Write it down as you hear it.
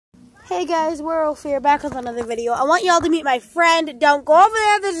Hey guys, we're Ophir back with another video. I want y'all to meet my friend. Don't go over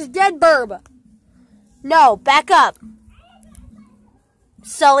there, there's a dead burb. No, back up.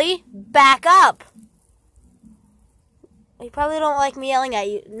 Sully, back up. You probably don't like me yelling at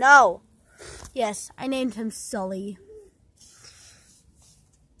you. No. Yes, I named him Sully.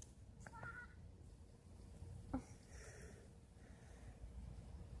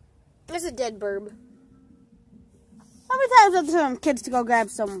 There's a dead burb. How many times have I tell kids to go grab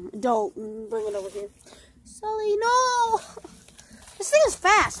some dope and bring it over here? Sully, no! This thing is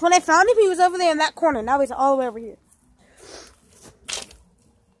fast. When I found him, he was over there in that corner. Now he's all the way over here.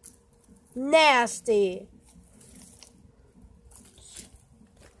 Nasty.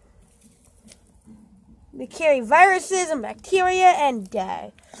 They carry viruses and bacteria and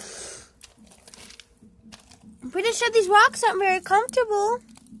die. I'm pretty sure these rocks aren't very comfortable.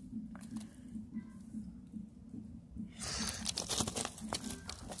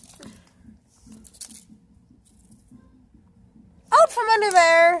 Out from under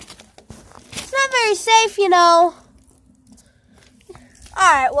there. It's not very safe, you know.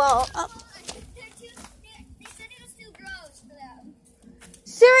 Alright, well. They said it was too gross for them.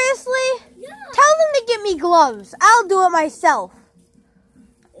 Seriously? Yeah. Tell them to get me gloves. I'll do it myself.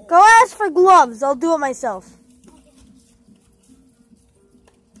 Go ask for gloves. I'll do it myself.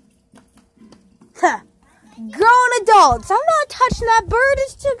 Huh. Grown adults. I'm not touching that bird.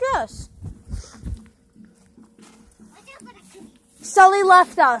 It's too gross. Sully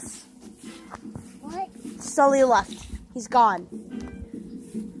left us. What? Sully left. He's gone.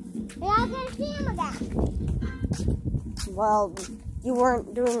 We're not going to see him again. Well, you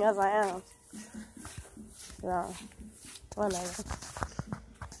weren't doing as I asked. Yeah. Whatever.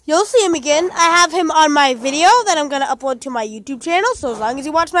 You'll see him again. I have him on my video that I'm going to upload to my YouTube channel. So as long as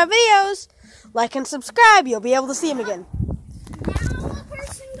you watch my videos, like and subscribe, you'll be able to see him again. Now a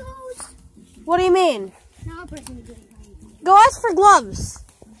person goes. What do you mean? Now a person goes. Go ask for gloves.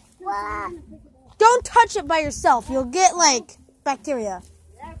 What? Don't touch it by yourself. You'll get, like, bacteria. Is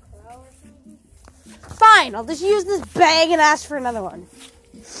that a crow or something? Fine, I'll just use this bag and ask for another one.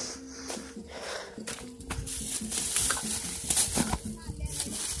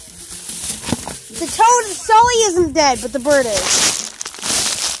 The toad, Sully isn't dead, but the bird is.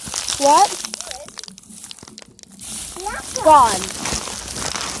 What? Gone.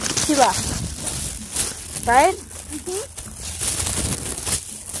 She left. Right? Mm-hmm.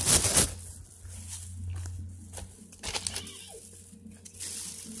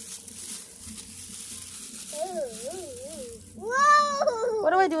 Whoa!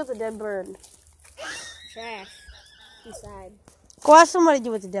 What do I do with a dead bird? Trash. Inside. Go ask somebody to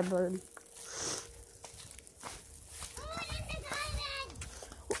do with a dead bird.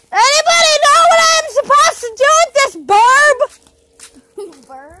 Anybody know what I'm supposed to do with this burb?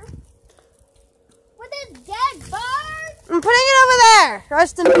 Bird? With this dead bird? I'm putting it over there.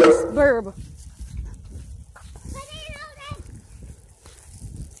 Rest in peace, burb.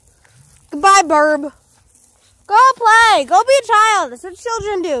 Goodbye, burb. Go play. Go be a child. That's what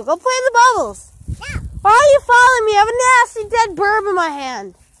children do. Go play in the bubbles. Yeah. Why are you following me? I have a nasty dead burb in my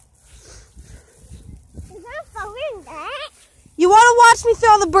hand. Is that following that? You want to watch me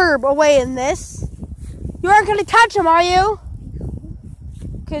throw the burb away in this? You aren't going to touch him, are you?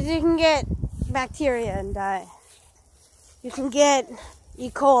 Because you can get bacteria and die. You can get E.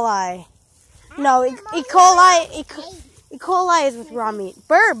 coli. No, E. coli is with raw meat.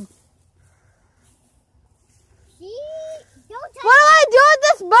 Burb. See? Don't touch What do I do with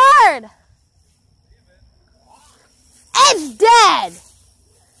this bird? It's dead.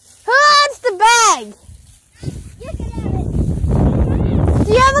 Who wants the bag? You can have it.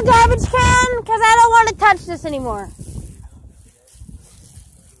 Do you have a garbage can? Because I don't want to touch this anymore.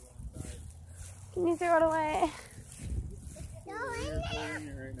 Can you throw it away? Go in there.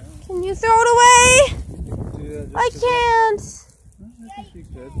 Can you throw it away? I can't.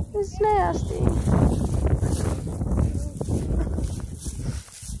 It's nasty.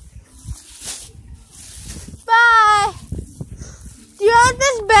 Bye. Do you want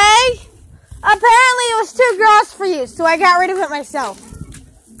this bag? Apparently it was too gross for you, so I got rid of it myself.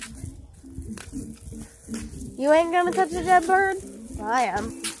 You ain't gonna touch a dead bird? I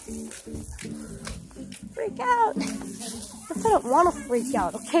am. Freak out. What if I don't want to freak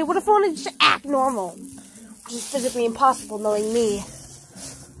out? Okay, what if I want to just act normal? Which is physically impossible knowing me.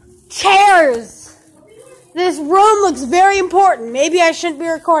 Chairs! This room looks very important. Maybe I shouldn't be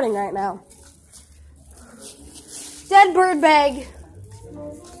recording right now. Dead bird bag.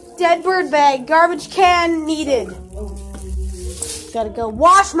 Dead bird bag. Garbage can needed. Gotta go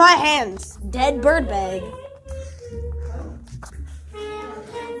wash my hands. Dead bird bag.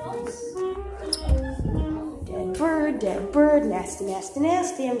 dead bird. Nasty, nasty,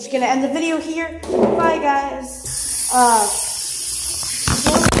 nasty. I'm just gonna end the video here. Bye, guys.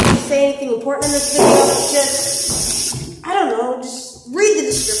 Don't say anything important in this video. Just, I don't know, just read the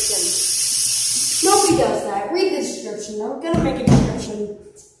description. Nobody does that. Read the description. I'm gonna make a description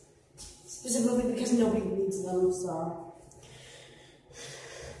specifically because nobody reads them, so.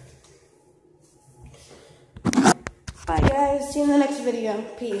 Bye, guys. See you in the next video.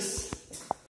 Peace.